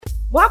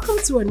Welcome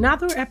to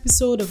another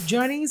episode of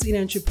Journeys in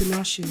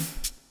Entrepreneurship.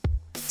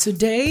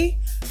 Today,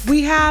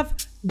 we have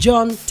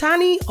John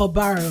Tani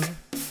Obaro,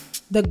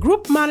 the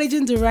Group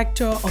Managing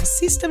Director of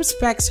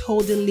SystemSpecs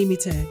Holding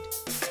Limited,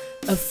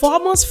 a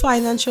foremost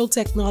financial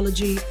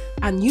technology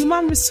and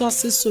human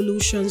resources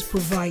solutions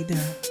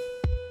provider.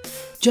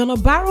 John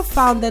Obaro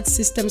founded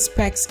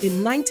SystemSpecs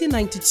in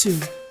 1992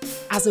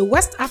 as a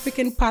West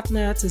African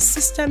partner to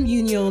System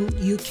Union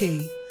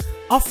UK,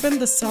 offering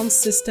the Sun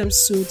System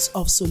suite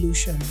of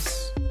solutions.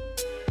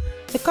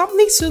 The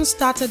company soon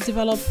started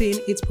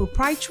developing its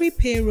proprietary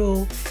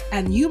payroll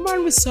and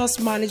human resource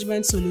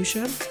management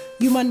solution,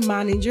 Human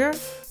Manager,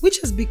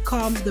 which has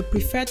become the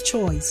preferred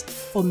choice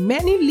for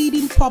many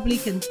leading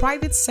public and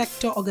private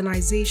sector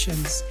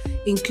organizations,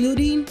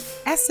 including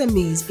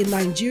SMEs in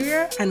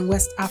Nigeria and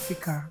West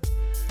Africa.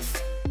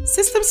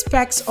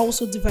 SystemSpecs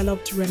also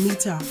developed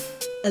Remita,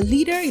 a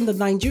leader in the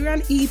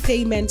Nigerian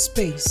e-payment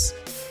space.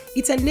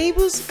 It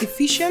enables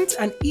efficient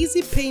and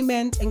easy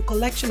payment and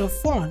collection of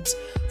funds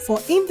for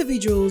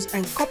individuals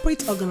and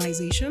corporate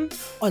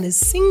organizations on a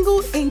single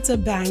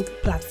interbank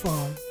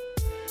platform.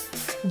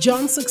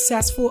 John's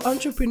successful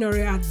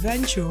entrepreneurial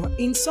adventure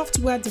in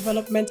software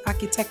development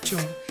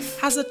architecture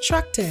has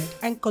attracted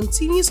and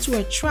continues to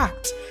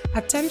attract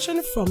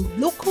attention from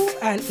local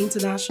and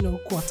international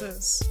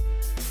quarters.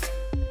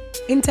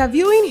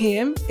 Interviewing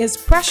him is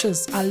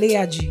Precious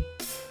Aleaji,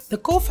 the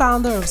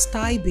co-founder of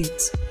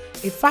Stylebitt,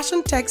 a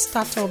fashion tech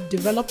startup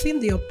developing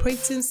the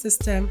operating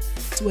system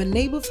to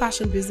enable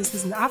fashion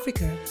businesses in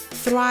Africa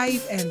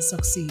thrive and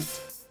succeed.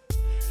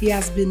 He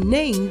has been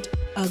named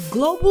a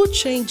global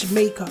change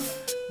maker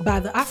by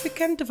the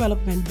African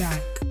Development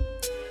Bank.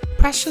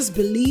 Precious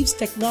believes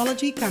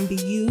technology can be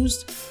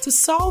used to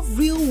solve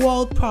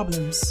real-world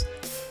problems.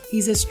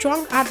 He's a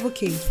strong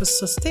advocate for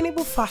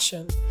sustainable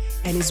fashion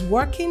and is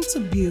working to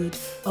build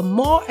a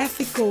more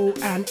ethical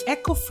and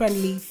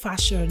eco-friendly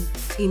fashion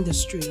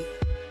industry.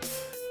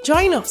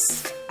 Join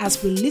us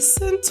as we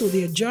listen to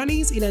their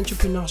journeys in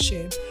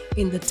entrepreneurship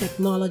in the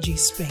technology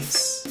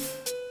space.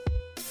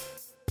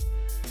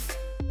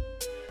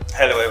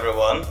 Hello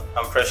everyone,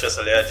 I'm Precious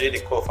Aleaji,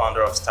 the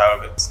co-founder of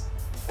Stylebitt.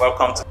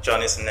 Welcome to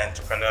Journeys in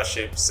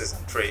Entrepreneurship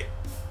Season 3.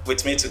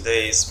 With me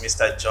today is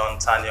Mr. John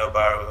Tani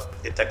Obaro,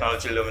 the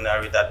technology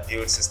luminary that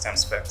builds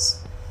SystemSpecs.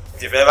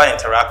 If you've ever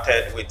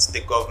interacted with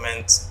the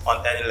government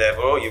on any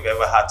level, you've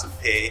ever had to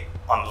pay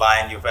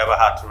online, you've ever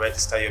had to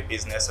register your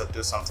business or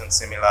do something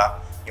similar,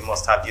 you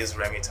must have used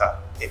Remita,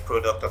 a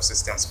product of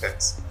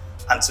SystemSpecs.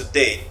 And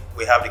today,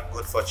 we have the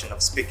good fortune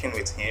of speaking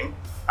with him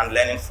and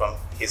learning from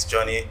his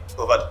journey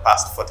over the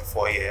past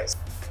 44 years.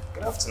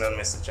 Good afternoon,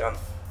 Mr. John.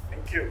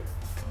 Thank you.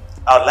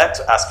 I would like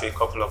to ask you a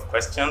couple of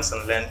questions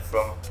and learn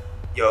from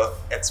your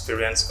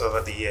experience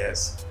over the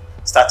years,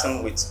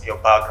 starting with your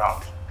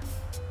background.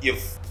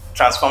 You've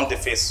transformed the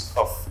face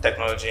of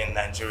technology in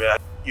Nigeria.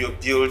 You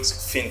built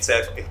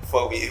fintech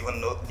before we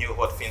even knew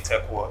what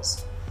fintech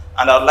was.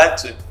 And I'd like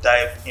to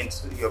dive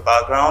into your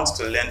background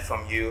to learn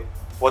from you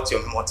what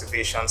your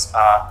motivations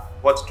are,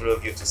 what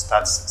drove you to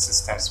start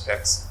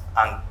SystemSpecs,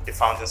 and the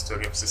founding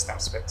story of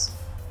SystemSpecs.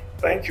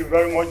 Thank you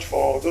very much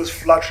for those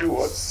flattery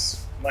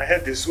words. My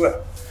head is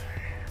swell.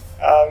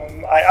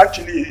 I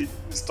actually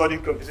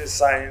studied computer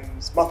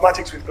science,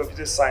 mathematics with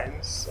computer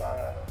science,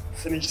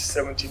 finished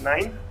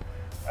 79,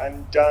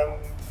 and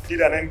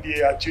did an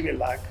MBA at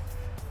Unilag.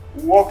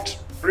 Worked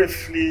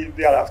briefly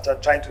thereafter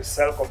trying to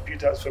sell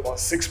computers for about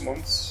 6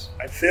 months.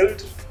 I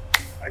failed.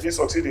 I didn't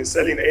succeed in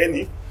selling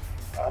any.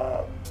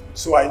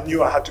 So I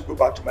knew I had to go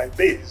back to my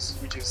base,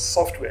 which is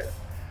software.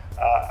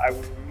 I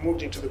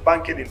moved into the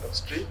banking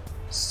industry,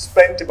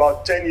 spent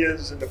about 10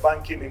 years in the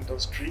banking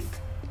industry,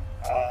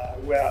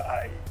 where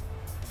I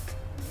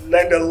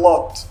learned a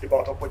lot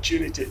about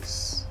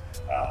opportunities.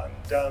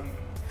 And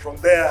from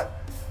there,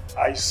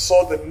 I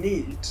saw the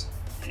need,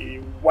 a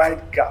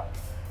wide gap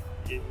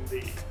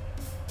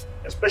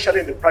especially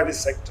in the private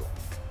sector,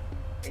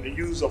 in the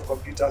use of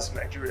computers in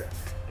Nigeria.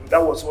 And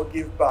that was what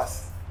gave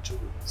birth to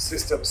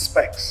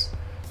SystemSpecs.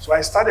 So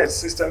I started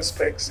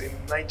SystemSpecs in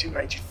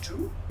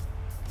 1992,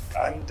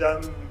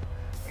 and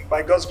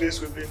by God's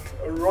grace, we've been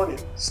running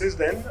since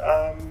then.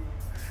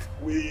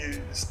 We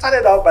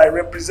started out by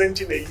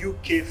representing a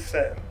UK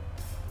firm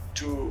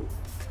to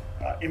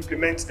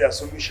implement their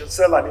solutions,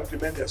 sell and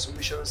implement their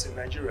solutions in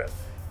Nigeria.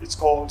 It's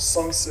called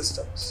Sun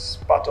Systems,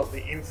 part of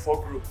the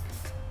Info Group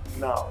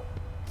now,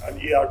 an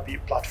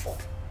ERP platform.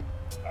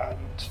 And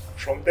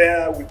from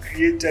there, we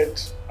created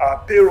our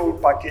payroll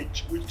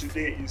package, which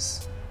today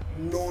is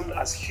known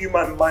as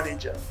Human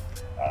Manager.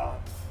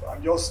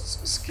 I'm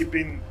just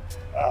skipping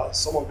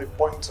some of the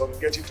points on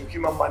getting to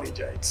Human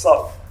Manager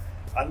itself.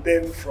 And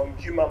then from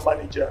Human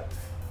Manager,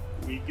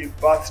 we gave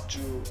birth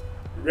to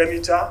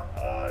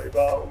Remita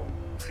about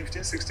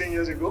 15, 16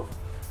 years ago.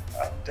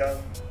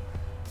 And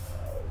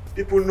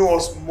people know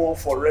us more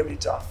for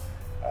Remita,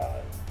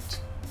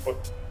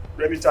 but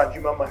Remita and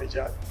Human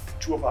Manager are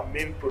two of our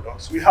main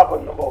products. We have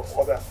a number of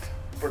other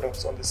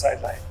products on the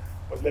sideline,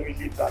 but let me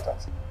leave that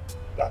at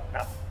that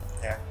now.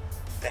 Yeah,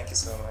 thank you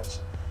so much.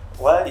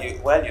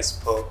 While you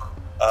spoke,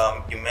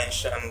 You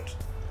mentioned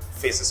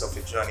phases of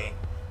your journey.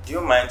 Do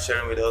you mind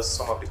sharing with us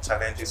some of the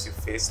challenges you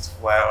faced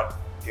while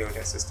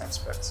building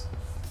SystemSpecs?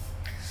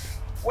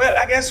 Well,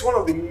 I guess one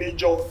of the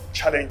major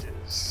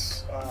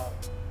challenges,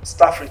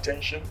 staff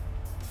retention.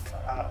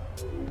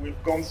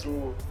 We've gone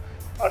through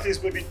at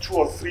least maybe 2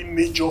 or 3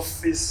 major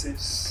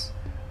phases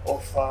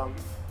of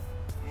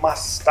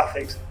mass staff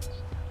exit.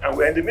 And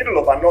we're in the middle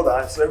of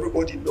another, so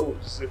everybody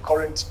knows the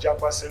current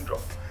Japa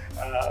syndrome.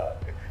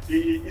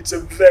 It's a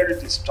very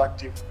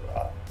destructive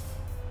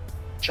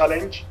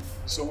challenge,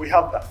 so we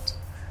have that.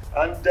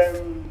 And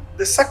then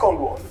the second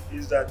one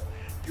is that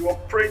you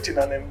operate in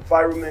an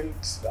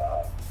environment,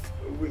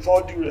 with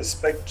all due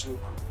respect to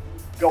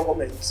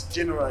governments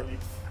generally,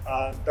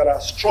 that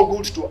have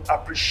struggled to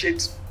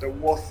appreciate the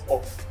worth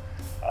of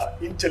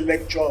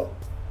intellectual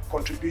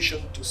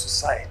contribution to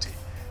society.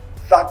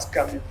 That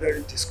can be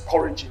very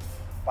discouraging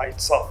by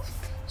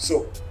itself.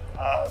 So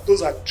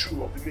those are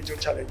 2 of the major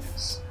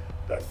challenges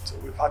that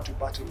we've had to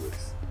battle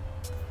with.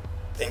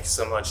 Thank you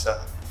so much, sir.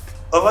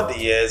 Over the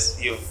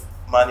years, you've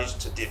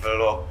managed to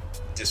develop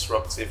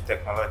disruptive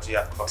technology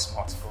across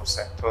multiple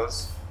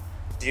sectors.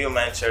 Do you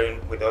mind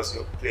sharing with us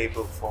your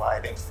playbook for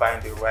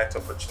identifying the right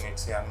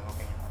opportunity and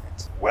moving on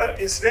it? Well,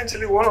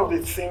 incidentally, one of the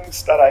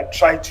things that I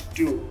try to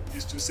do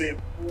is to say,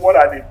 what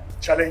are the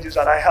challenges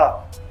that I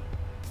have?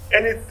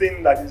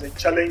 Anything that is a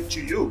challenge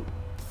to you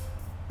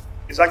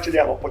is actually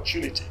an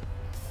opportunity.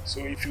 So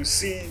if you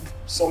see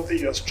something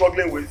you're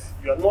struggling with,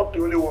 you're not the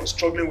only one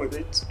struggling with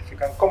it. If you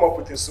can come up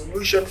with a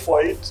solution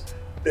for it,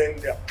 then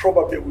there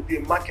probably will be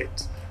a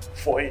market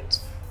for it.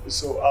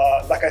 So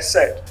like I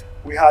said,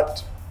 we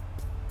had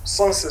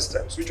Sun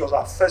Systems, which was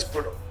our first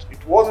product.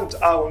 It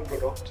wasn't our own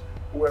product.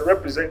 We were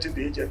representing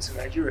the agents in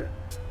Nigeria.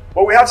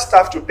 But we had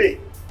staff to pay.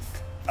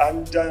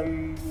 And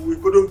we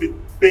couldn't be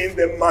paying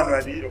them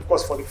manually. Of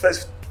course, for the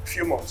first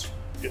few months,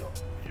 you're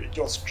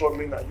just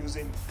struggling and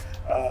using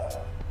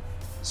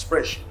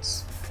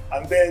spreadsheets.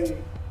 And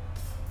then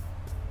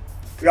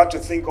we had to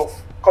think of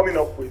coming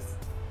up with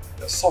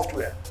the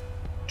software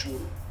to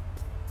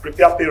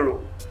prepare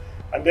payroll.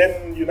 And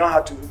then you now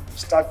had to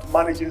start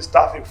managing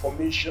staff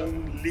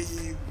information,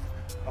 leave,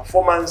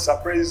 performance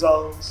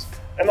appraisals,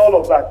 and all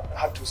of that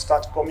had to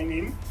start coming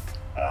in.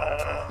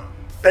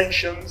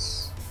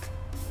 Pensions,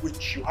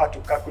 which you had to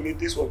calculate.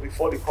 This was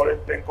before the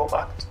current PENCOM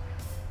Act.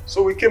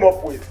 So we came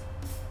up with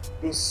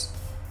those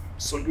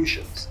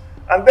solutions.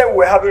 And then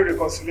we're having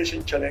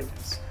reconciliation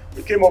challenges.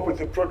 We came up with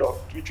a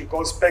product which we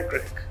call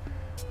SpecRec.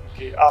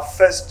 Okay, our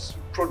first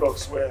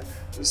products were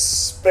the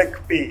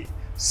SpecPay,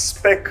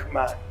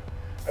 SpecMan,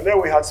 and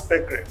then we had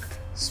SpecRec.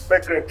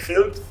 SpecRec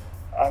failed,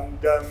 and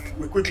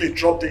we quickly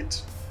dropped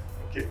it.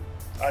 Okay,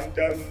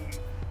 and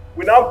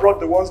we now brought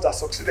the ones that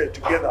succeeded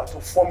together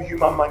to form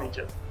Human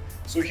Manager.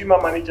 So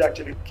Human Manager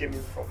actually came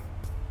in from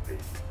the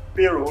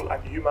payroll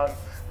and the human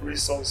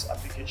resource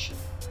application.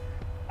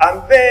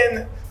 And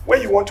then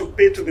when you want to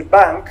pay to the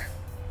bank,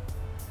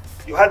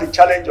 you had the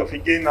challenge of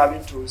again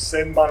having to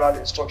send manual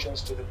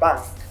instructions to the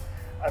bank.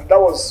 And that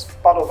was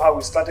part of how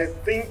we started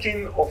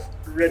thinking of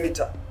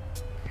Remita.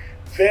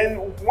 Then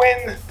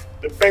when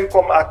the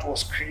PENCOM Act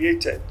was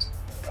created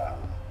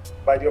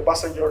by the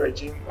Obasanjo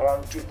regime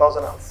around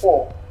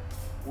 2004,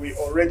 we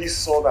already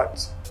saw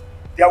that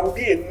there would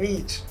be a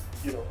need,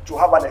 to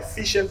have an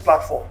efficient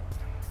platform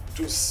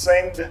to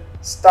send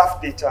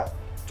staff data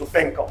to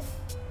PENCOM.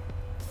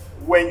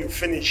 When you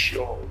finish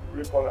your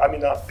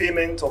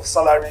payment of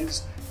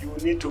salaries, you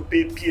will need to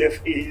pay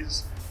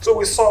PFAs. So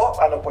we saw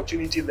an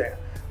opportunity there,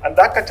 and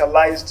that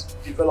catalyzed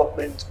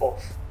development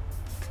of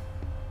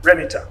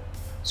Remita.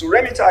 So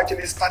Remita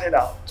actually started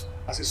out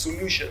as a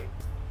solution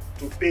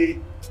to pay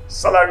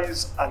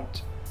salaries and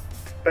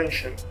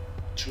pension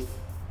to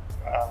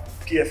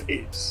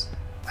PFAs.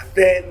 And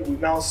then we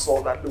now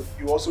saw that, look,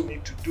 you also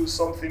need to do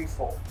something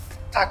for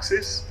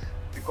taxes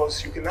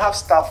because you can have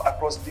staff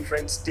across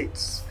different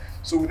states.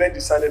 So we then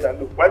decided that,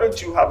 look, why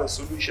don't you have a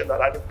solution that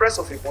at the press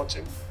of a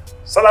button,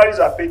 salaries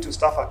are paid to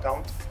staff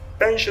account,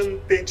 pension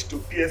paid to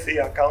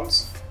PFA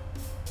accounts,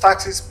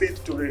 taxes paid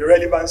to the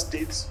relevant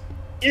states.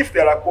 If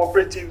there are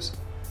cooperatives,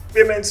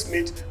 payments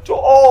made to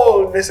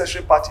all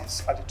necessary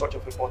parties at the touch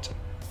of a button.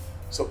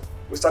 So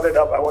we started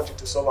out by wanting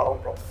to solve our own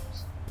problems.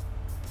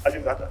 I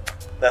leave that at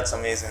that. That's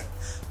amazing.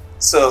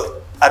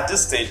 So at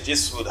this stage,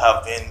 this would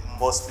have been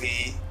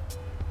mostly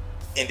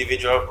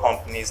individual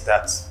companies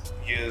that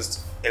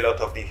used a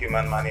lot of the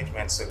human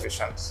management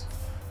solutions.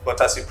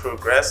 But as you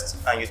progressed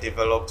and you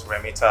developed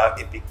Remita,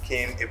 it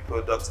became a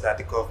product that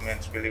the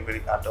government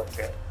really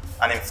adopted.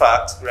 And in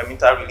fact,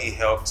 Remita really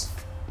helped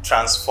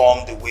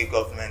transform the way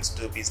governments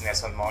do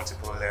business on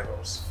multiple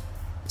levels.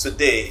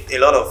 Today, a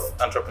lot of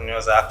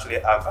entrepreneurs are actually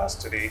averse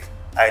to the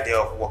idea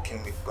of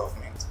working with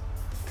government.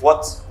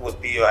 What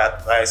would be your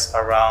advice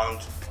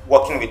around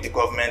working with the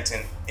government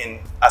in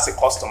as a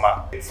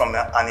customer from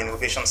an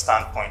innovation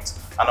standpoint,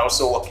 and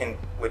also working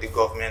with the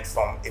government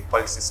from a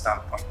policy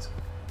standpoint?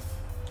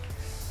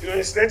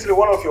 Incidentally,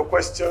 one of your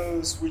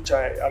questions, which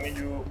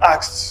you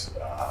asked,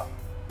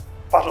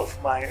 part of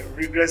my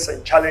regrets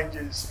and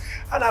challenges,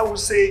 and I would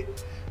say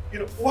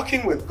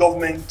working with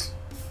government,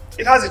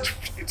 it has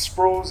its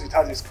pros, it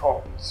has its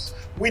cons.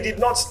 We did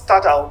not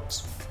start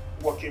out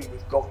working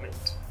with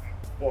government.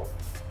 But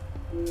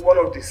one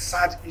of the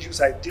sad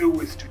issues I deal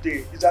with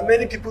today is that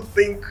many people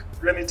think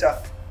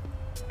Remita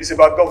is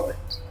about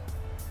government.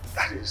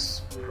 That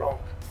is wrong.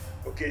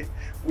 Okay,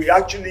 we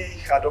actually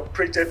had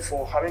operated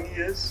for how many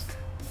years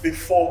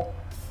before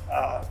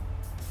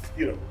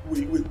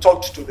we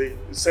talked to the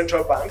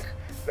central bank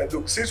that,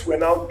 look, since we're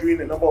now doing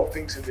a number of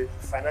things in the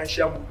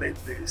financial movement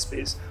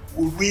space,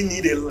 would we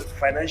need a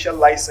financial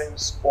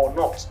license or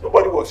not?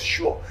 Nobody was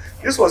sure.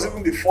 This was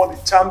even before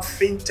the term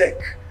fintech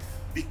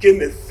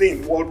became a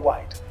thing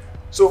worldwide.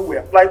 So we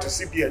applied to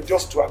CBN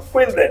just to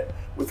acquaint them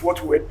with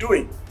what we were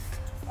doing.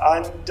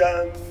 And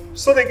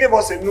so they gave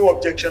us a no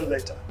objection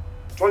letter.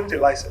 It wasn't a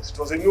license, it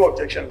was a no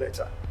objection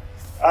letter.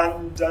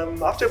 And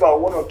after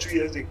about 1 or 2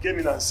 years, they came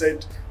in and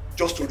said,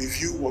 just to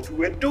review what we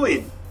were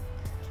doing.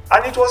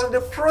 And it was in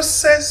the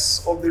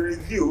process of the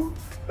review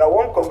that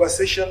one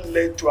conversation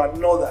led to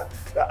another.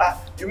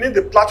 That, you mean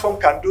the platform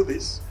can do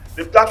this?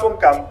 The platform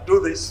can do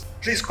this.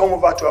 Please come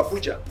over to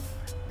Abuja.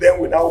 Then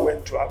we now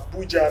went to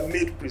Abuja,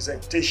 made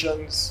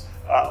presentations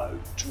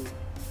to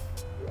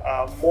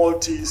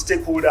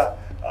multi-stakeholder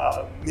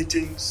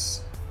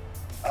meetings.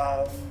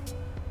 That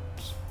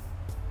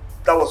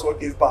was what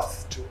gave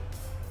birth to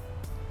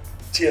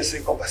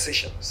TSA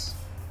conversations.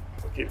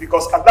 Okay,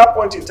 because at that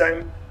point in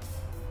time,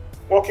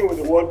 working with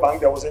the World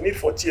Bank, there was a need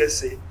for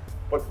TSA,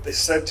 but they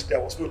said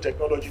there was no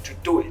technology to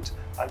do it,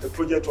 and the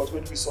project was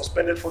going to be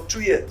suspended for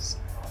 2 years.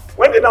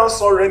 When they now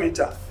saw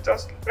Remita,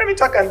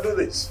 Remita can do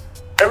this.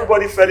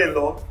 Everybody fell in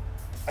love,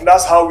 and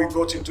that's how we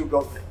got into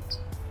government.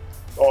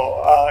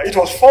 It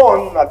was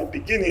fun at the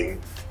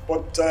beginning,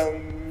 but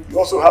you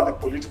also have the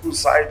political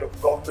side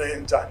of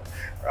government, and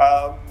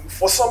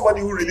for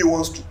somebody who really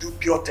wants to do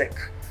pure tech,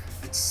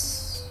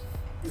 it's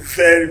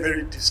very,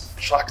 very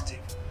distracting.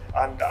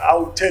 And I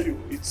will tell you,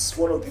 it's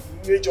one of the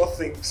major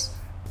things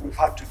we've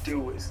had to deal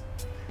with.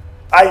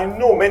 I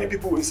know many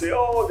people will say,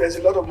 oh, there's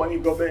a lot of money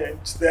in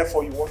government,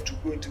 therefore you want to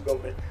go into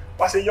government.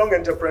 But as a young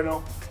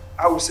entrepreneur,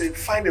 I would say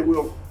find a way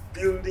of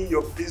building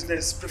your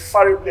business,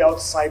 preferably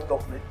outside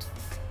government.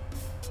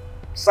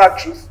 Sad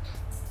truth,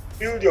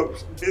 build your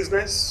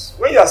business.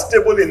 When you are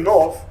stable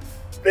enough,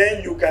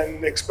 then you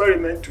can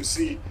experiment to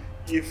see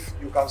if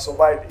you can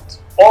survive it.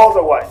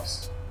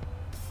 Otherwise,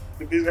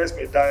 the business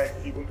may die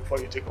even before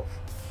you take off.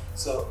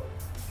 So,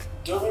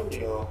 during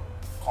your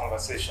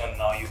conversation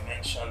now, you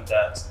mentioned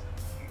that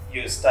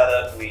you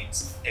started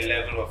with a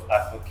level of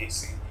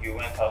advocacy. You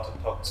went out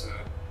to talk to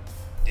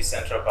the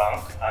central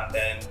bank, and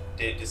then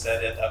they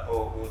decided that, we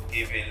would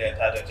give you a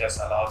letter that just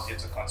allows you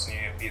to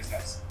continue your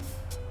business.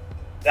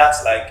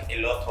 That's like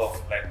a lot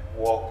of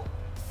work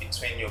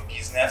between your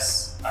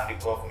business and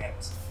the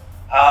government.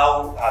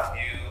 How have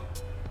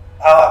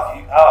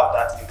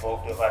that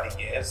evolved over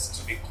the years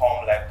to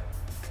become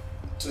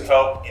to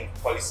help in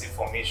policy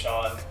formation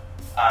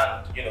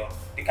and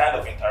the kind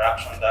of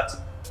interaction that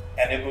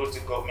enables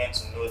the government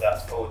to know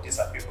that, these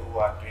are people who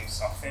are doing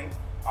something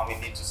and we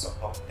need to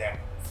support them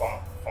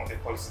from the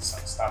policy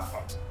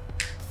standpoint?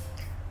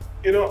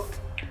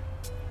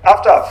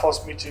 After our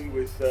first meeting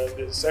with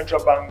the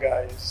central bank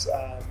guys,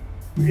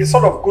 a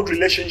sort of good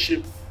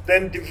relationship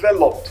then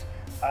developed,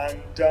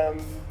 and a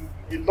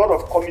lot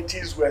of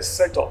committees were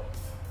set up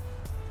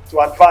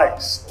to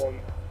advise on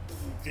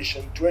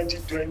Vision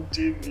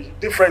 2020,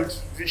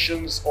 different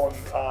visions on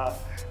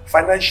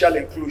financial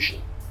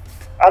inclusion.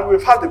 And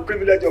we've had the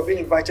privilege of being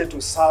invited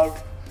to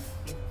serve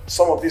in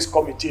some of these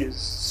committees.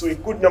 So a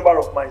good number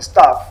of my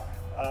staff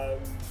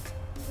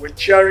were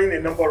chairing a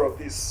number of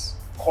these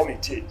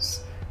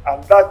committees.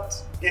 And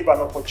that gave an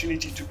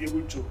opportunity to be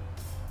able to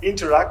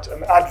interact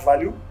and add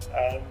value.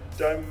 And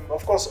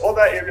of course,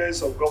 other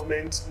areas of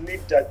government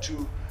need that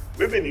too.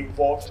 We've been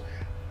involved.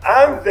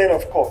 And then,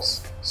 of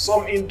course,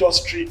 some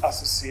industry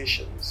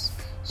associations.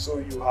 So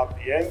you have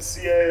the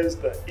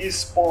NCS, the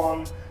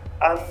ISPON,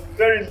 and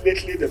very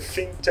lately the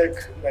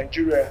FinTech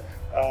Nigeria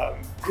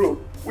group,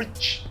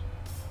 which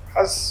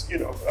has,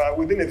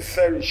 within a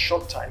very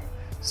short time,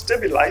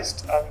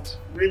 stabilized and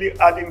really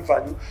adding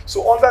value.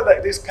 So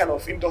under this kind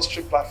of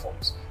industry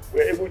platforms,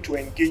 we're able to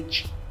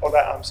engage other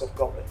arms of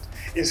government.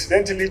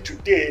 Incidentally,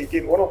 today,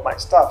 again, one of my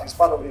staff is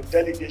part of a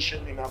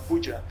delegation in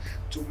Abuja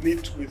to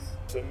meet with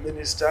the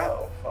Minister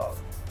of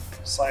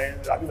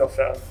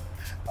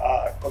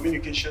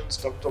Communications,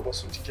 Dr.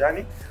 Bosun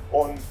Tijani,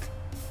 on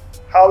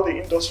how the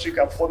industry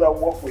can further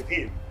work with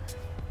him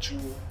to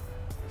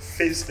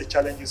face the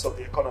challenges of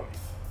the economy.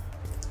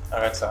 All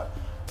right, sir.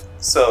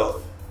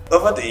 So,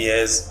 over the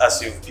years,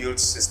 as you've built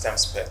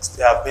SystemSpecs,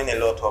 there have been a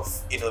lot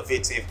of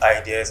innovative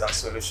ideas and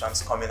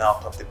solutions coming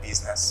out of the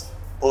business,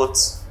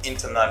 both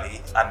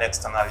internally and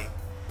externally.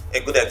 A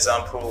good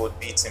example would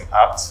be Team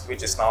Apt,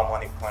 which is now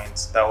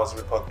MoneyPoint, that was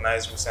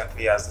recognized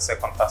recently as the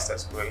second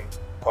fastest growing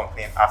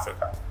company in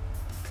Africa.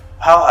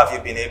 How have you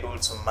been able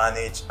to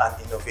manage an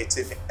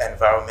innovative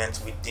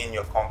environment within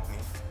your company,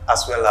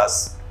 as well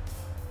as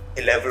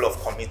a level of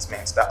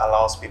commitment that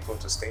allows people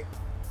to stay?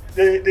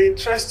 The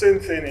interesting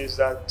thing is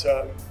that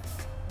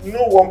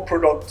no one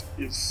product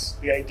is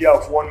the idea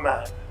of one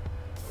man.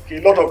 Okay,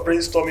 a lot of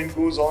brainstorming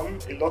goes on,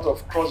 a lot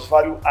of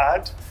cross-value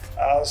add.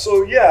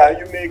 So yeah,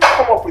 you may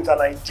come up with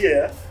an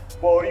idea,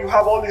 but you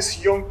have all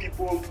these young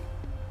people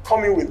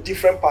coming with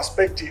different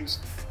perspectives,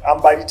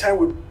 and by the time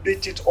we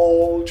beat it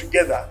all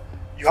together,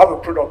 you have a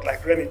product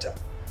like Remita.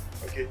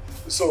 Okay,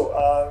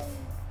 so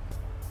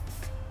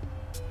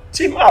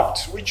Team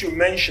Apt, which you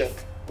mentioned,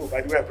 oh,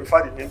 by the way, I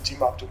prefer the name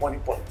Team Apt to Money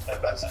Point.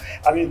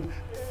 I mean,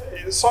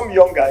 some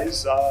young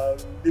guys,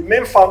 the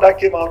main founder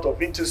came out of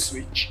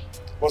InterSwitch,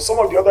 but some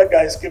of the other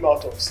guys came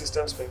out of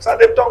SystemSpecs, and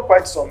they've done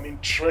quite some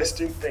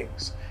interesting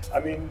things. I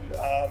mean,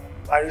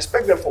 I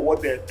respect them for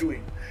what they're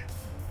doing.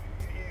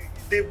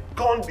 They've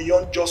gone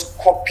beyond just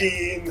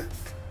copying,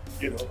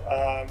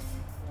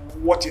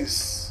 what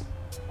is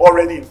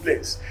already in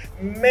place.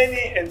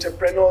 Many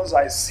entrepreneurs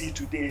I see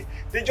today,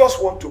 they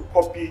just want to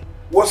copy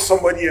what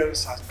somebody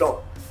else has done,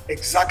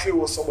 exactly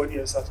what somebody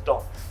else has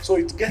done. So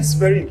it gets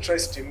very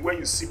interesting when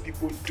you see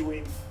people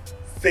doing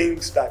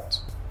things that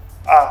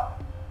are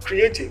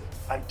creative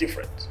and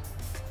different,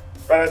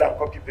 rather than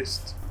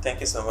copy-paste. Thank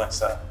you so much,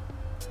 sir.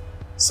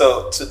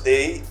 So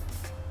today,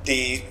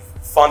 the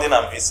funding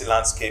and VC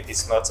landscape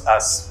is not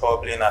as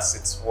bubbling as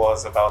it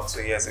was about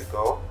 2 years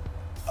ago.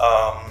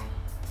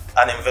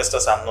 And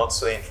investors are not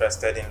so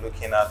interested in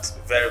looking at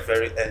very,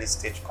 very early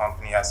stage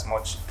company as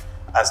much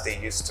as they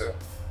used to.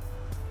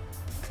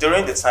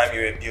 During the time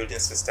you were building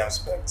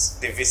SystemSpecs,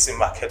 the VC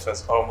market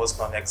was almost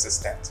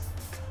non-existent.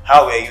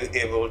 How were you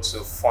able to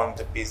fund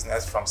the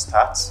business from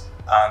start,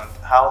 and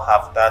how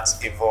have that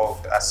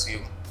evolved as you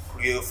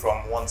grew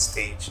from one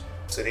stage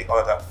to the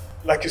other?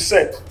 Like you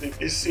said, the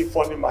VC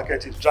funding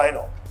market is drying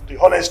up. The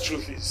honest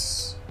truth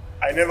is,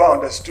 I never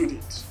understood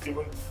it,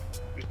 even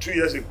 2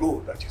 years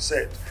ago that you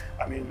said.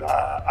 I mean,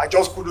 I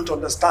just couldn't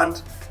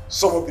understand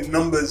some of the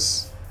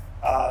numbers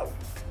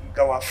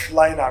that were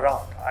flying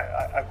around.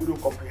 I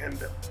couldn't comprehend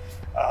them.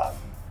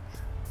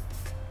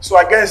 So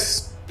I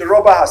guess the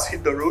rubber has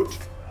hit the road.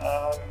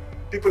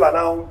 People are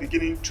now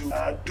beginning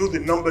to do the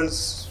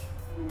numbers,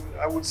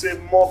 I would say,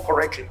 more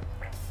correctly.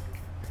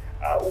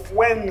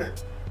 When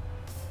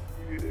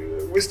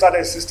we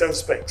started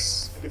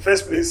SystemSpecs, in the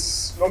first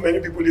place, not many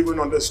people even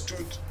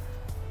understood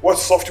what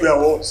software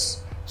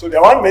was. So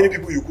there weren't many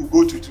people you could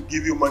go to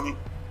give you money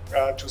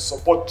to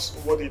support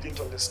what they didn't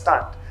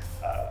understand.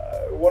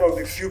 One of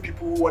the few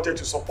people who wanted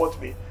to support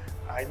me,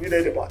 I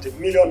needed about ₦1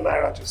 million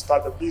to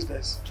start the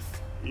business.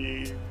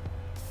 He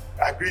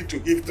agreed to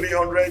give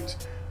 300,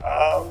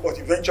 but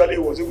eventually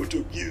was able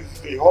to give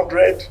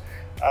 100.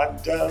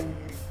 And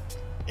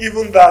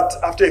even that,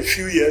 after a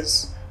few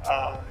years,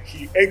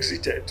 he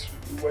exited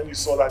when he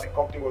saw that the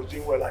company was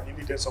doing well and he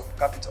needed some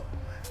capital,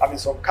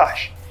 some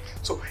cash.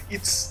 So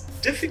it's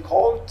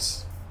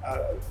difficult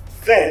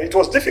then, it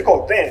was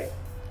difficult then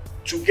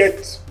to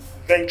get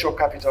venture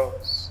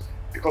capitals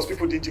because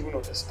people didn't even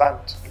understand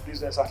the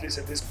business, at least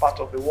in this part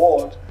of the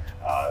world.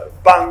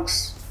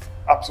 Banks,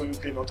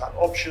 absolutely not an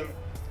option.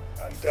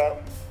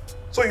 And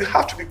so you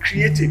have to be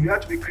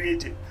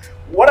creative,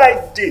 What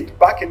I did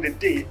back in the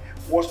day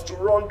was to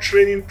run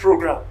training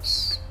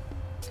programs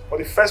for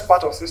the first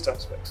part of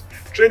SystemSpecs.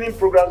 Training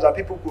programs that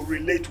people could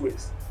relate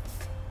with.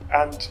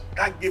 And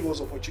that gave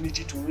us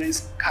opportunity to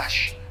raise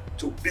cash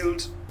to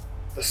build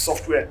the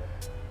software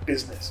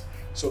business.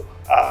 So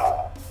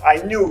I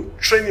knew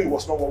training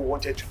was not what we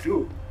wanted to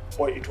do,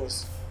 but it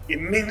was a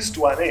means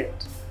to an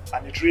end,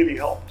 and it really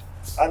helped.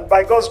 And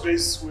by God's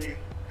grace, we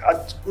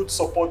had good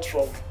support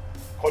from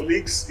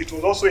colleagues. It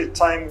was also a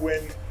time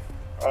when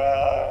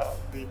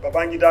the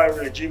Babangida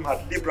regime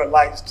had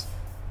liberalized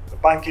the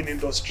banking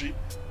industry.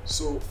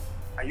 So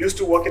I used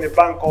to work in a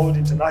bank called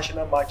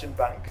International Merchant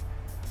Bank,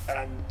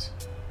 and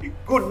a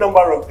good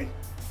number of the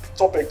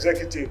top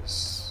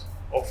executives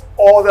of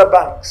all the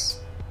banks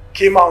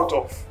came out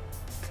of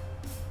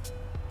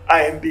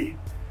IMB.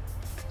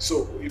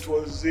 So it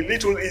was a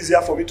little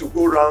easier for me to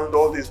go around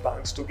all these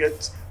banks to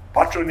get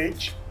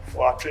patronage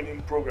for our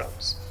training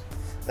programs.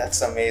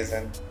 That's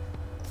amazing.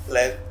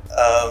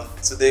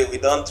 Today we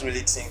don't really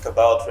think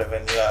about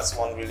revenue as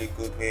one really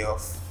good way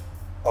of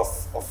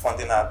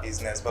funding our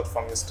business, but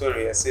from your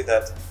story I see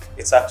that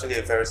it's actually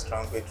a very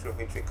strong way through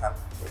which we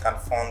can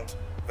fund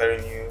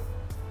very new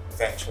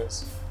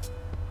ventures.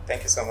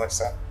 Thank you so much,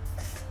 sir.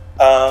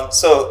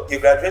 So you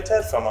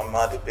graduated from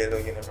Ahmadu Bello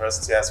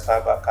University as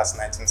far back as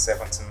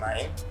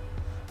 1979,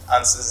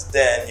 and since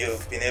then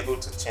you've been able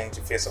to change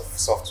the face of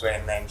software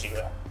in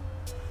Nigeria.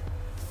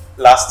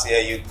 Last year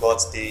you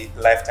got the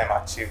Lifetime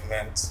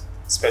Achievement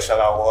Special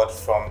Award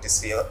from the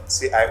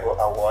CIO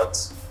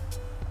Awards,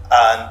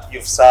 and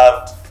you've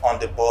served on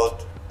the board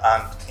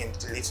and in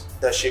the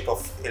leadership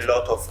of a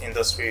lot of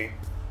industry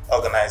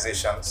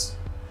organizations.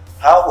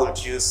 How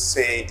would you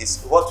say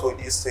this? What would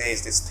you say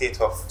is the state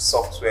of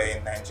software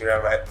in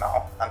Nigeria right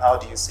now, and how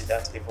do you see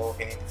that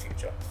evolving in the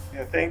future?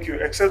 Yeah, thank you.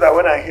 Except that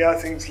when I hear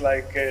things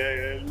like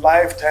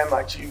lifetime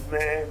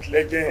achievement,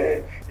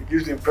 legend, it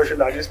gives the impression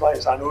that this man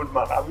is an old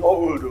man. I'm not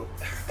old though.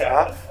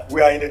 We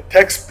are in a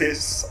tech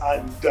space,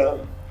 and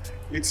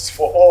it's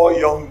for all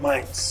young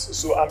minds.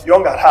 So I'm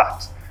young at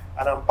heart.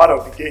 and I'm part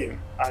of the game,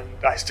 and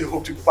I still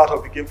hope to be part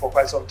of the game for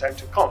quite some time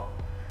to come.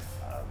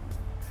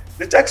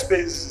 The tech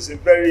space is a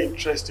very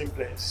interesting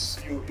place.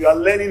 You are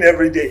learning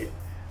every day,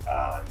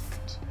 and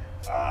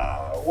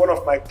one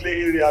of my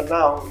play area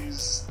now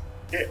is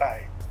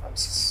AI. I'm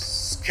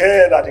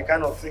scared at the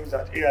kind of things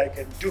that AI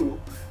can do,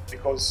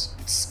 because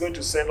it's going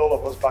to send all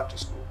of us back to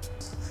school.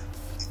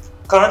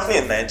 Currently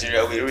in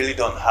Nigeria, we really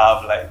don't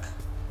have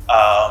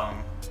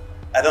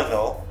I don't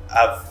know.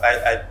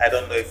 I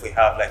don't know if we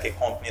have like a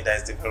company that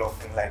is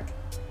developing like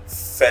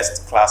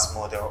first-class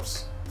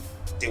models,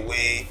 the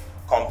way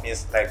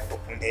companies like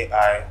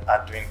OpenAI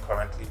are doing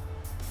currently.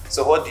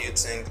 So what do you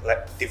think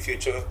like the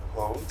future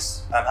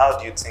holds, and how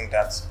do you think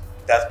that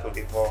could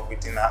evolve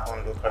within our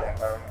own local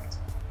environment?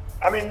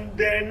 I mean,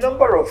 there are a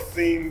number of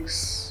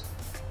things.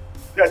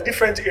 There are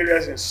different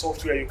areas in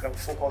software you can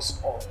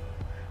focus on.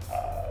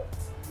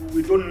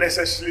 We don't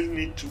necessarily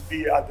need to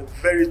be at the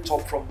very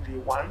top from day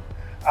one.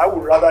 I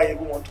would rather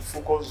even want to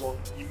focus on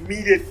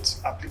immediate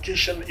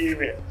application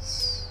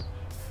areas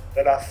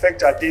that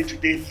affect our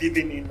day-to-day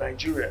living in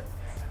Nigeria.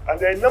 And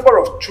there are a number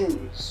of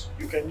tools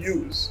you can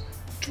use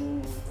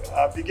to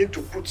begin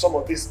to put some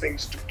of these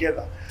things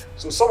together.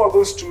 So some of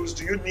those tools,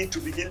 do you need to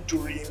begin to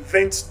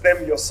reinvent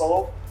them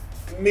yourself?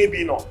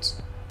 Maybe not.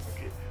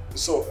 Okay.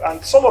 So,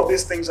 and some of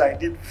these things are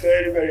indeed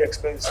very, very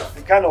expensive.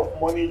 The kind of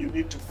money you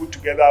need to put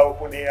together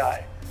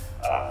OpenAI,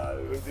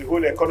 the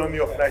whole economy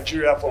of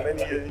Nigeria for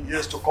many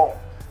years to come,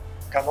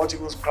 cannot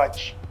even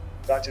scratch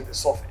that in the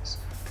surface.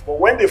 But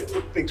when they've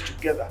put things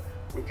together,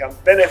 we can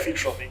benefit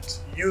from it,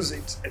 use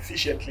it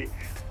efficiently,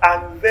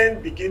 and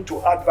then begin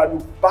to add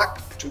value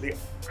back to the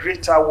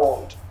greater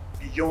world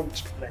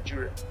beyond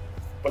Nigeria.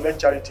 But let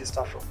charity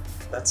start from.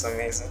 That's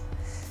amazing.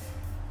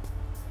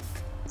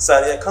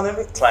 So the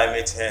economic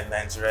climate here in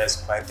Nigeria is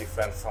quite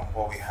different from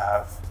what we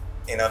have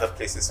in other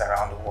places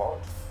around the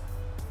world.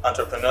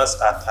 Entrepreneurs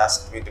are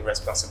tasked with the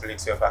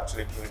responsibility of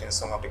actually building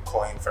some of the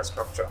core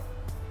infrastructure,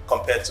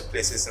 compared to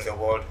places in the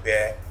world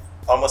where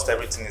almost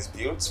everything is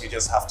built, you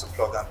just have to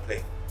plug and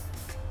play.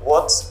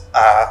 What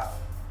are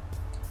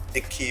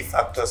the key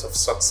factors of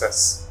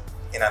success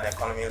in an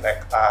economy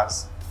like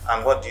ours,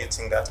 and what do you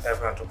think that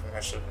every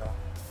entrepreneur should know?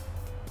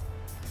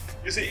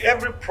 You see,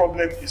 every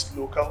problem is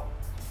local.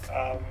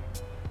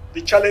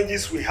 The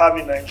challenges we have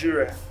in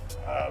Nigeria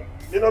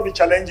may not be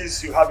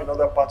challenges you have in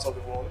other parts of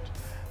the world.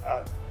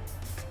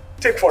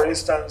 Take, for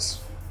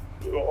instance,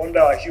 under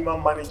our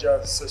human manager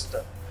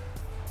system,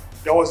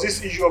 there was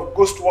this issue of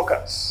ghost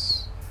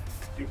workers.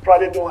 You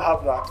probably don't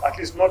have that, at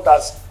least not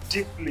as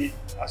deeply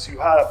as you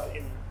have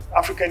in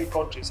African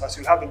countries, as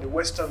you have in the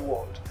Western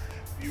world.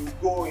 You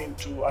go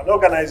into an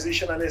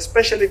organization, and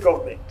especially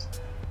government,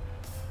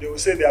 they will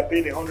say they are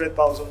paying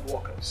 100,000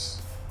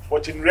 workers.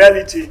 But in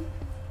reality,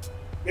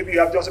 maybe you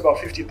have just about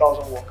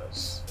 50,000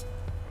 workers.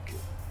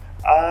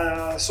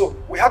 Okay. So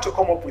we had to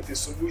come up with a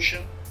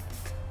solution.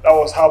 That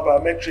was how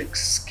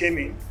biometrics came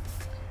in.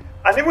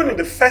 And even in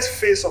the first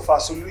phase of our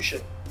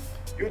solution,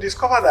 you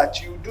discover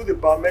that you do the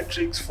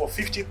biometrics for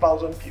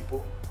 50,000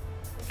 people.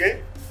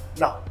 Okay?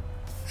 Now,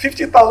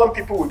 50,000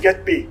 people will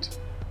get paid,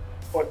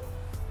 but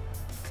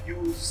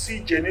you see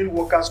genuine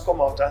workers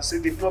come out and say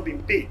they've not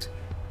been paid.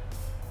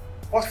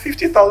 But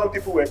 50,000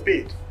 people were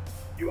paid.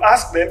 You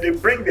ask them, they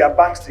bring their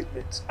bank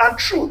statements, and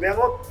true,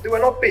 they were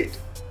not paid.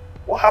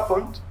 What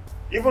happened?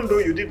 Even though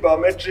you did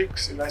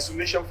biometrics in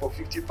isolation for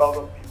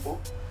 50,000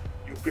 people,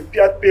 you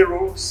prepared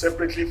payroll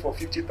separately for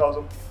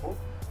 50,000 people.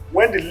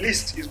 When the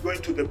list is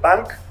going to the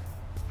bank,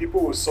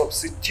 people will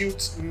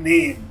substitute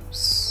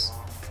names.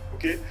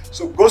 Okay,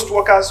 so ghost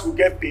workers will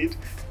get paid.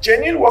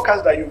 Genuine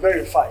workers that you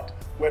verified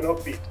were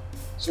not paid.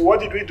 So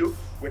what did we do?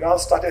 We now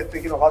started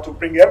thinking of how to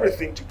bring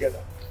everything together.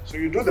 So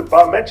you do the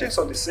biometrics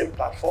on the same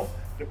platform,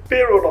 the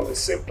payroll on the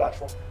same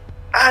platform,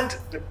 and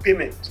the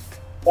payment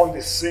on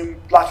the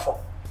same platform.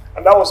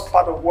 And that was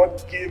part of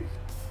what gave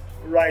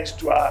rise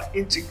to our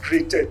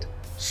integrated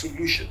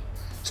solution.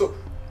 So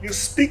you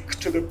speak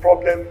to the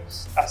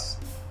problems as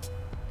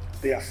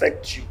they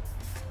affect you.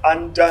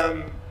 And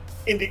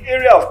in the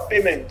area of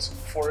payment,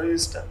 for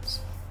instance,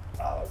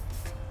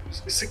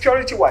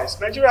 security-wise,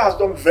 Nigeria has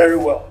done very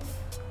well.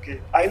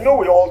 Okay, I know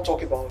we all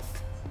talk about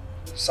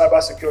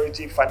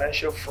cybersecurity,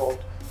 financial fraud,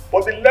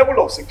 but the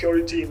level of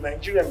security in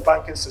Nigerian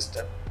banking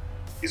system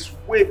is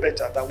way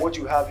better than what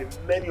you have in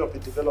many of the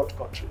developed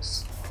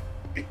countries,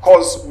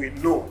 because we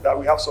know that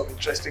we have some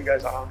interesting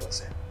guys around us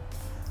here.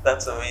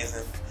 That's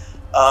amazing.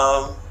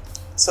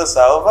 So,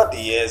 sir, over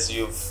the years,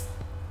 you've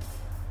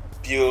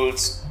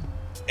built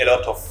a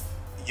lot of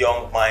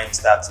young minds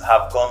that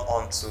have gone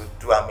on to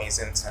do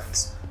amazing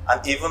things.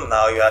 And even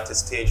now, you're at a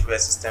stage where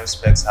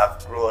SystemSpecs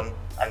have grown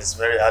and is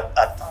very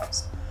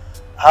advanced.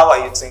 How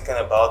are you thinking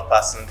about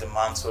passing the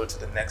mantle to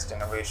the next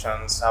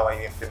generations? How are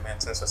you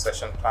implementing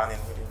succession planning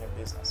within your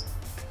business?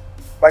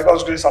 By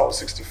God's grace, I was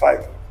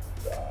 65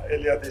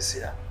 earlier this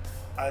year.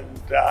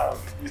 And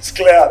it's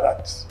clear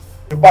that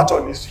the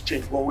pattern needs to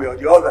change one way or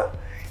the other.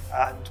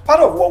 And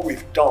part of what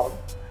we've done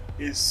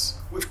is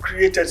we've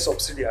created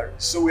subsidiaries.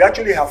 So we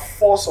actually have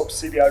 4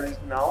 subsidiaries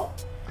now.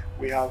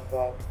 We have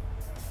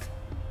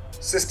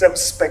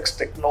SystemSpecs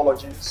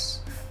Technologies,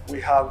 we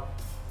have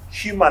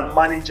Human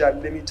Manager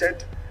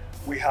Limited,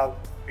 we have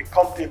a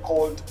company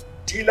called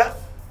Dealer,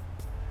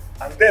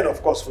 and then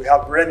of course we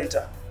have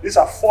Remita. These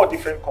are 4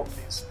 different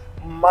companies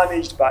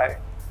managed by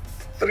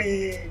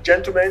 3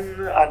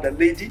 gentlemen and a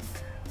lady,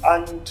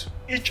 and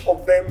each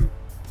of them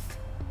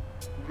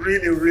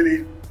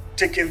really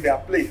taking their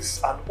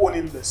place and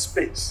owning the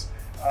space.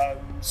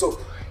 So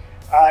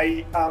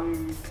I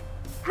am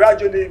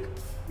gradually,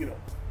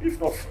 if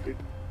not fully,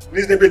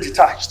 reasonably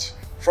detached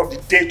from the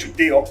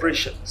day-to-day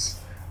operations,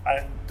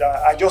 and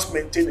I just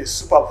maintain a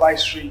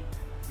supervisory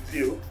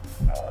view.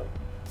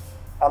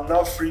 I'm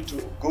now free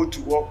to go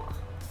to work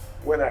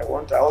when I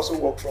want. I also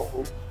work from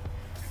home,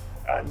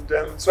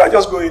 and so I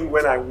just go in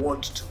when I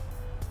want to,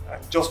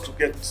 just to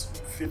get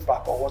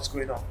feedback on what's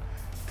going on.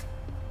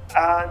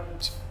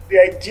 And the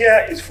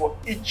idea is for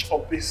each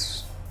of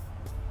these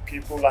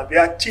people and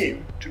their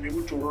team to be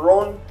able to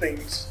run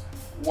things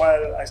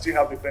while I still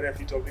have the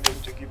benefit of being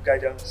able to give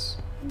guidance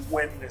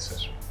when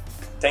necessary.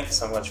 Thank you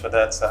so much for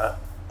that, sir.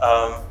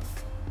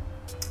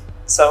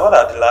 So what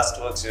are the last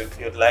words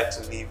you'd like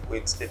to leave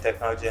with the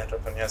technology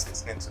entrepreneurs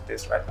listening to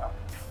this right now?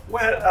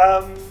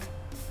 Well,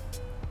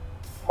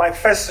 my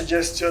first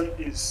suggestion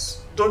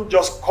is don't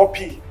just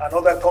copy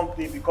another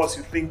company because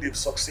you think they've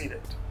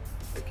succeeded.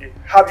 Okay,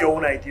 have your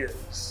own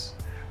ideas,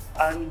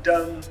 and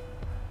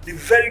be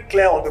very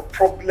clear on the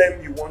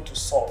problem you want to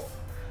solve.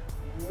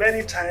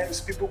 Many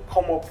times people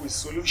come up with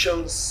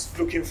solutions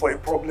looking for a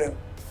problem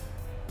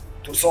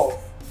to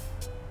solve.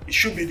 It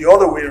should be the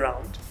other way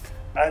around,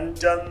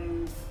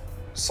 and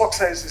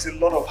success is a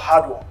lot of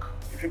hard work.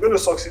 If you're going to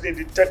succeed in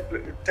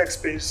the tech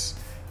space,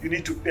 you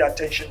need to pay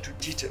attention to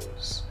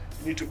details.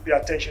 You need to pay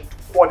attention to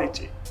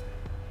quality.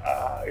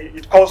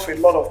 It calls for a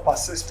lot of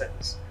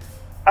persistence.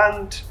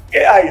 And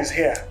AI is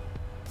here.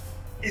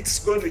 It's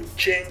going to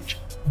change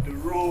the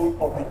rule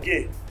of the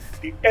game.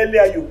 The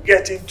earlier you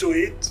get into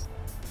it,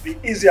 the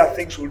easier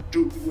things will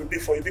be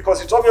for you,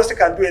 because it obviously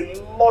can do a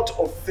lot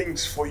of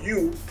things for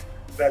you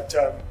that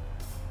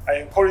I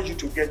encourage you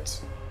to get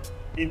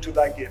into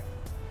that game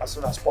as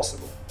soon as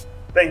possible.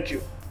 Thank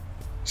you.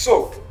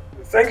 So,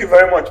 thank you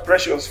very much,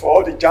 Precious, for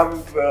all the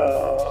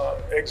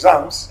JAMB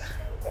exams.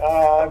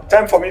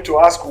 Time for me to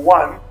ask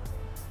one.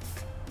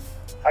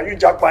 Are you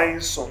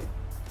jackpotting soon?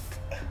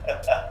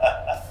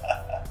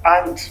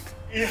 And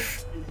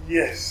if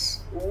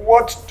yes,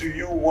 what do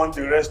you want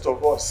the rest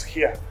of us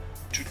here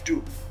to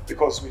do?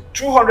 Because with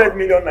 200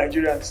 million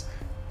Nigerians,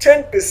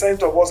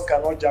 10% of us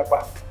cannot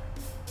jackpot.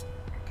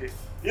 Okay.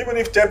 Even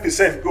if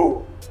 10%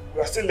 go,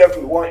 we are still left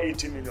with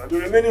 180 million. The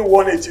remaining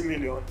 180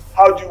 million,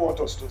 how do you want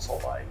us to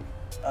survive?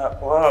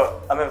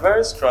 Well, I'm a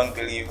very strong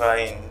believer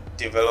in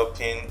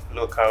developing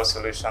local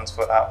solutions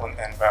for our own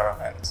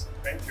environment.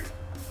 Thank you.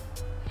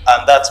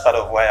 And that's part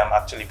of why I'm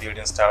actually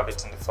building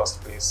Stylebitt in the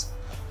first place.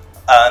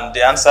 And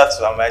the answer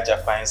to am I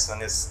jackpotting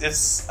soon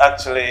is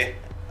actually,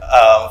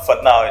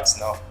 for now, it's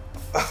no.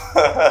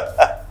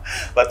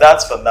 But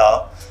that's for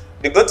now.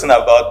 The good thing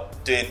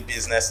about doing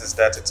business is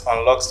that it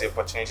unlocks the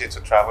opportunity to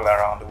travel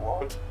around the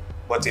world.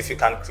 But if you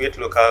can create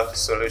local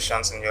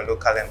solutions in your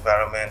local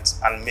environment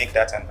and make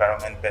that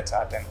environment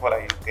better, then what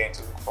are you going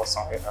to look for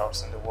somewhere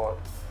else in the world?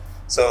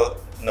 So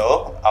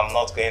no, I'm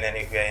not going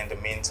anywhere in the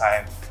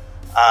meantime.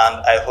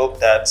 And I hope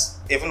that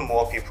even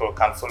more people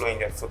can follow in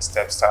your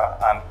footsteps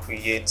and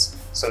create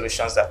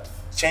solutions that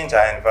change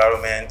our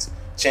environment,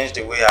 change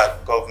the way our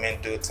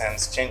government do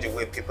things, change the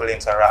way people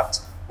interact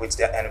with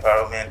their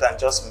environment, and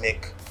just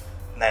make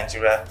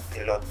Nigeria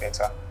a lot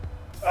better.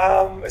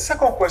 A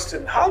second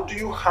question, how do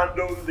you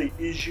handle the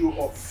issue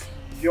of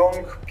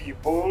young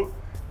people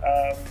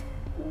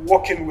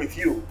working with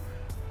you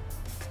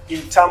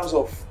in terms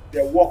of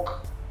their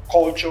work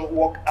culture,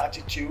 work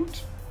attitude,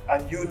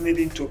 and you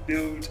needing to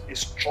build a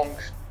strong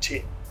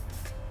team?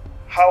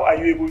 How are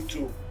you able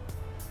to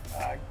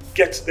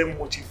get them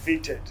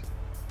motivated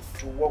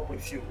to work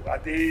with you? Are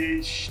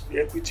they the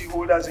equity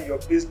holders in your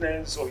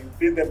business, or you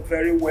pay them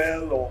very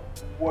well, or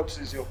what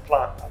is your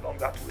plan along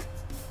that way?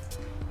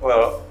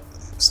 Well,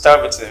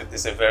 Stylebitt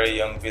is a very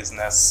young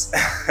business,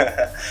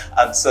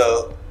 and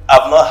so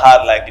I've not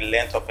had like the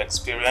length of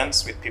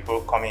experience with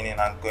people coming in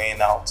and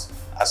going out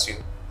as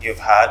you've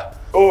had.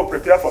 Oh,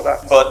 prepare for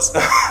that.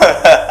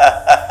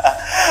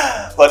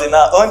 But in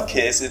our own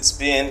case, it's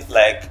been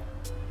like,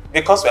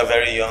 because we're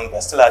very young, we're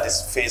still at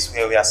this phase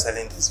where we are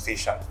selling this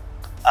vision.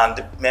 And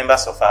the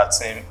members of our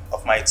team,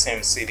 of my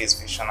team, see this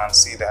vision and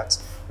see that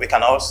we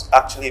can also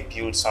actually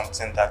build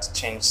something that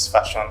changes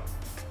fashion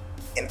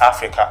in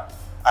Africa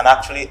and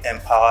actually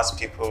empowers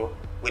people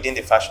within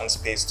the fashion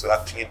space to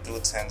actually do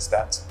things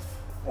that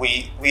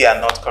we are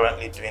not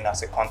currently doing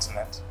as a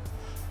continent.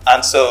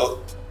 And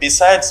so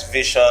besides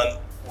vision,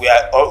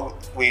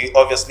 we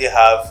obviously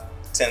have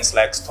things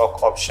like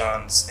stock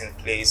options in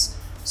place,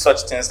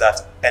 such things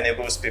that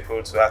enables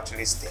people to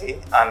actually stay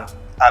and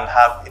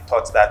have a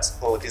thought that,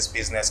 oh, this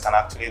business can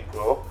actually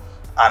grow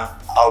and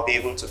I'll be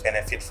able to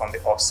benefit from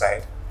the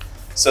upside.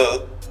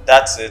 So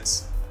that's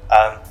it.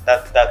 And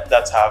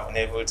that's how I've been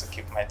able to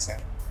keep my team.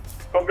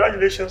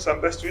 Congratulations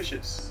and best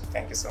wishes.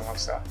 Thank you so much,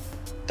 sir.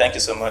 Thank you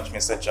so much,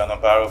 Mr. John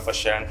Obaro, for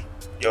sharing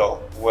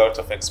your wealth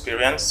of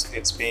experience.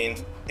 It's been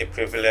a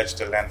privilege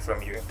to learn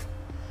from you.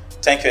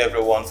 Thank you,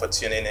 everyone, for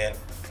tuning in.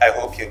 I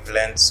hope you've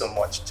learned so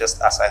much,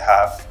 just as I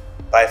have.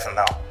 Bye for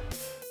now.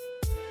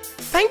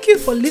 Thank you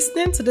for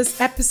listening to this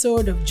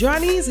episode of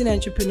Journeys in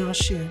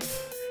Entrepreneurship.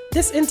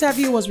 This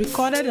interview was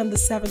recorded on the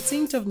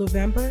 17th of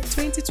November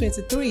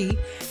 2023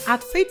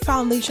 at Faith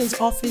Foundation's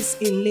office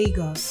in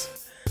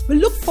Lagos. We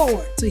look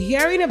forward to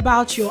hearing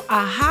about your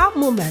aha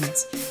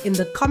moments in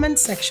the comment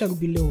section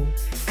below,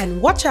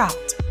 and watch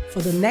out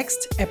for the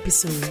next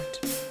episode.